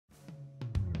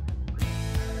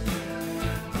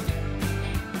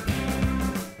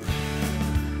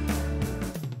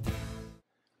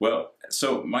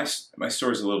So my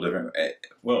story is a little different.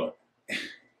 Well,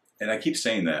 and I keep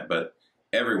saying that, but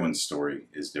everyone's story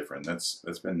is different.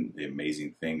 That's been the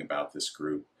amazing thing about this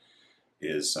group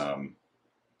is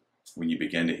when you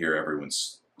begin to hear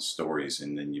everyone's stories,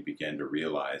 and then you begin to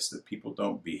realize that people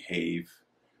don't behave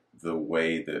the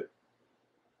way that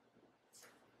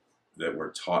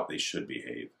we're taught they should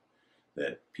behave.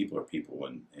 That people are people,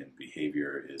 and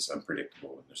behavior is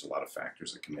unpredictable, and there's a lot of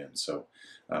factors that come in. So,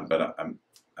 but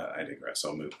I digress.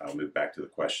 I'll move back to the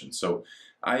question. So,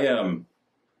 I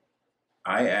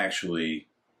actually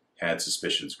had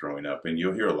suspicions growing up, and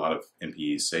you'll hear a lot of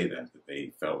NPEs say that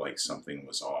they felt like something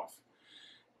was off,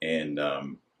 and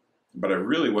but I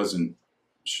really wasn't.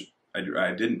 I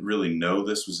didn't really know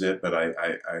this was it, but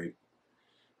I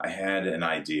had an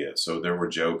idea. So there were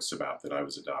jokes about that I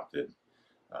was adopted.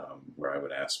 Where I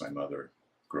would ask my mother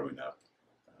growing up,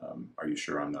 are you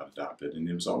sure I'm not adopted? And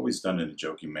it was always done in a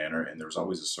joking manner, and there was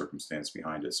always a circumstance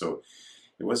behind it. So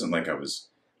it wasn't like I was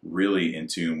really in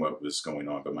tune what was going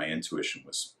on, but my intuition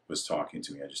was talking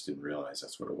to me. I just didn't realize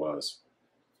that's what it was.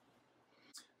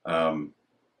 In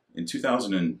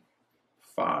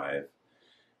 2005,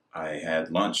 I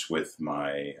had lunch with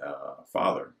my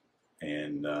father,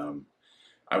 and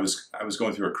I was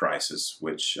going through a crisis,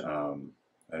 which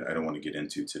I don't want to get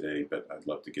into today, but I'd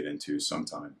love to get into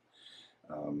sometime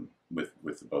with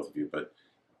the both of you. But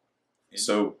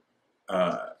so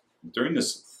during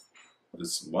this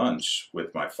lunch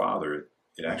with my father,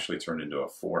 it actually turned into a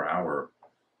 4-hour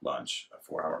lunch, a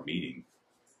 4-hour meeting.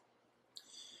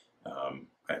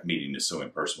 Meeting is so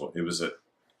impersonal. It was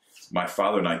my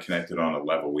father and I connected on a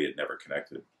level we had never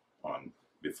connected on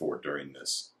before during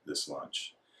this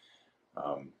lunch.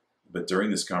 But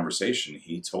during this conversation,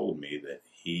 he told me that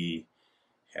he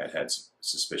had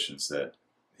suspicions that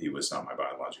he was not my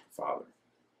biological father.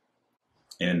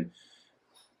 And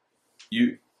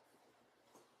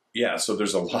so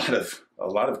there's a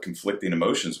lot of conflicting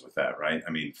emotions with that, right? I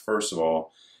mean, first of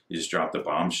all, you just dropped a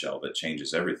bombshell that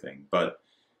changes everything, but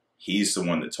he's the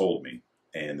one that told me,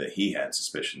 and that he had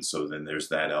suspicions. So then there's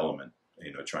that element,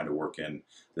 trying to work in,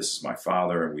 this is my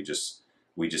father, and we just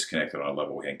connected on a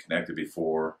level we hadn't connected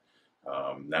before.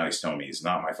 Now he's telling me he's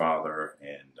not my father,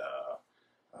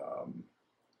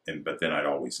 but then I'd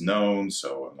always known,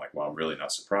 so I'm like, well, I'm really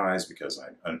not surprised, because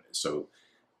so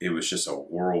it was just a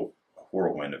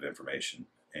whirlwind of information,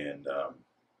 and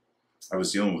I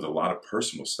was dealing with a lot of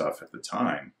personal stuff at the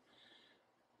time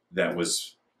that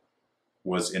was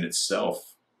in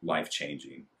itself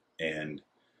life-changing, and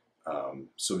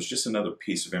so it was just another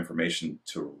piece of information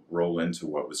to roll into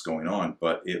what was going on,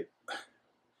 but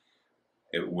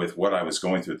with what I was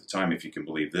going through at the time, if you can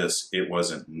believe this, it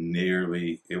wasn't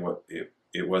nearly,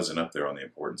 it wasn't up there on the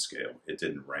importance scale. It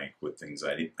didn't rank with things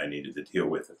I needed to deal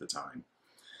with at the time.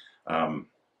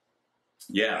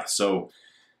 So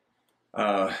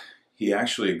he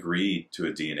actually agreed to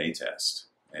a DNA test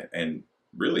and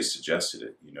really suggested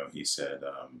it. He said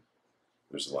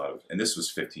there's a lot of, and this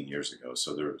was 15 years ago,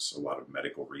 so there was a lot of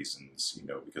medical reasons,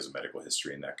 because of medical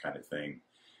history and that kind of thing.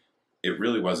 It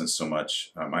really wasn't so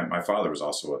much, my father was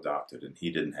also adopted, and he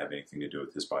didn't have anything to do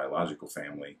with his biological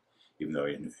family, even though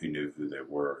he knew who they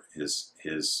were.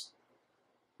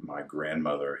 My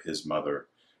grandmother, his mother,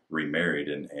 remarried,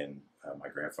 and my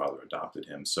grandfather adopted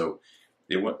him. So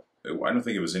I don't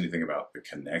think it was anything about the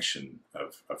connection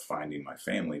of finding my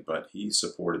family, but he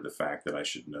supported the fact that I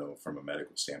should know from a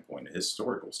medical standpoint, a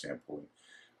historical standpoint,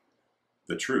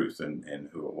 the truth and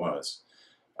who it was.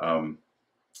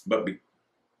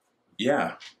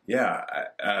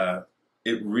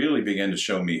 It really began to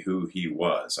show me who he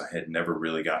was. I had never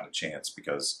really gotten a chance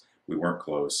because we weren't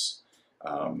close,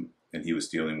 and he was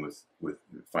dealing with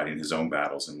fighting his own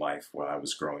battles in life while I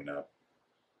was growing up.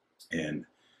 And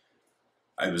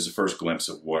it was the first glimpse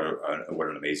of what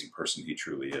an amazing person he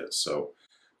truly is. So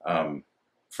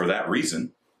for that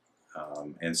reason,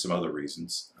 and some other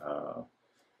reasons,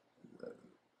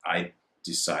 I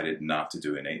decided not to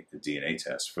do a DNA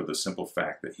test for the simple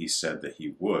fact that he said that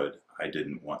he would. I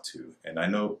didn't want to. And I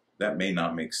know that may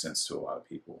not make sense to a lot of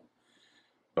people,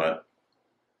 but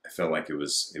I felt like it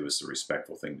was the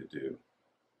respectful thing to do.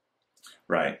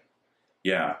 Right.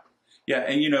 Yeah. Yeah.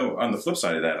 And on the flip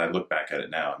side of that, I look back at it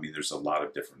now. I mean, I have a lot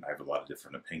of different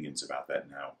opinions about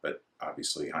that now, but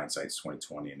obviously hindsight's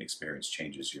 20/20, and experience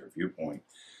changes your viewpoint.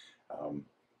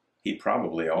 He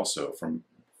probably also from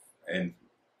a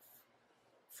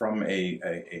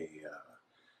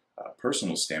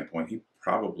personal standpoint, he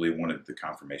probably wanted the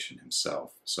confirmation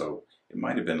himself. So it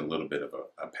might have been a little bit of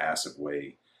a passive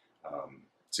way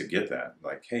to get that,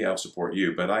 like, hey, I'll support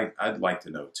you, but I'd like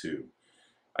to know too.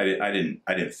 I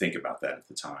didn't think about that at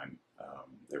the time.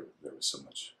 There was so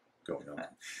much going on.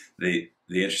 The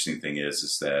interesting thing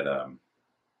is that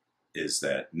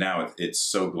now it's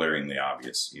so glaringly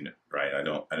obvious, right?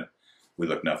 We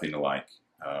look nothing alike.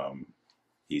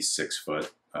 He's 6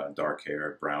 foot, dark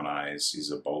hair, brown eyes.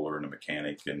 He's a bowler and a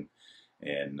mechanic, and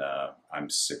I'm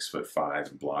 6'5"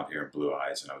 and blonde hair and blue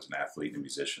eyes, and I was an athlete and a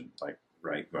musician. Like,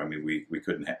 right? I mean, we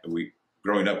couldn't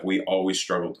growing up, we always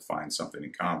struggled to find something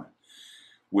in common,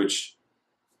 which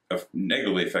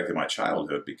negatively affected my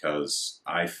childhood because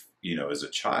as a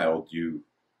child, you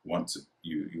want to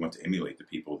emulate the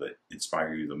people that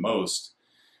inspire you the most,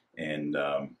 and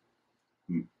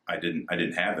I didn't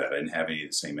have that. I didn't have any of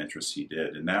the same interests he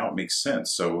did, and now it makes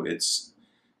sense. So as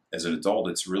an adult,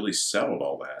 it's really settled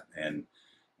all that, and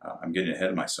I'm getting ahead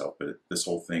of myself. But this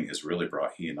whole thing has really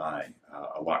brought he and I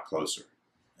a lot closer,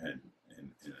 and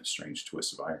in a strange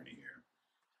twist of irony here.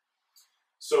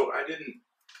 So I didn't.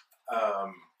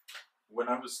 When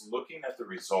I was looking at the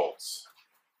results,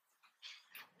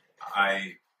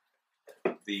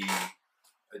 the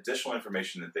additional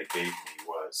information that they gave me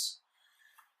was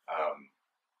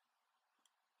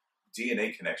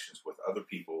DNA connections with other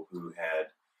people who had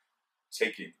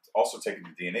also taken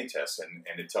the DNA test,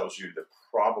 and it tells you the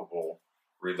probable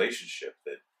relationship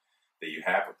that you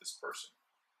have with this person.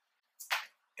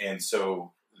 And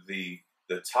so the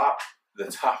top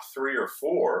 3 or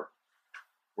 4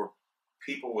 were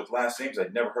people with last names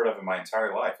I'd never heard of in my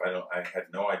entire life. I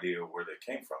had no idea where they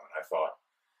came from, and I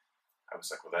was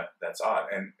like, well, that's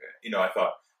odd. And I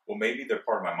thought, well, maybe they're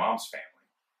part of my mom's family,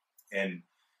 and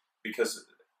because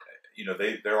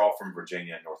they're all from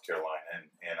Virginia and North Carolina,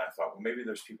 and I thought, well, maybe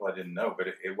there's people I didn't know, but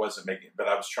it wasn't making. But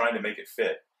I was trying to make it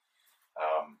fit,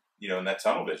 in that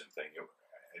tunnel vision thing.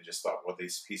 I just thought, well,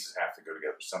 these pieces have to go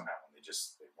together somehow, and they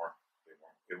weren't.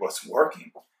 It wasn't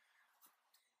working.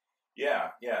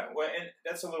 Yeah. Well, and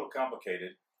that's a little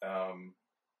complicated,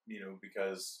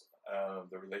 because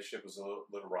the relationship was a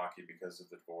little rocky because of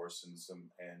the divorce and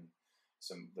some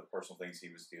the personal things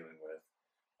he was dealing with.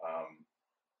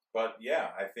 But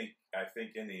yeah, I think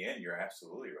in the end, you're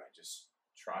absolutely right. Just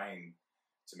trying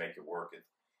to make it work.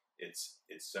 It's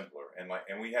simpler. And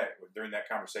we had, during that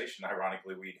conversation,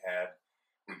 ironically, we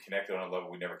connected on a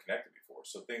level we never connected before.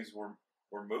 So things were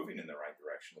moving in the right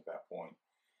direction at that point.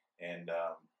 And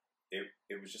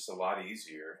it was just a lot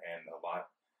easier and a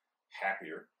lot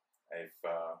happier if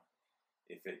I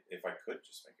could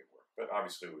just make it work. But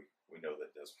obviously we know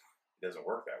that it doesn't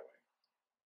work that way.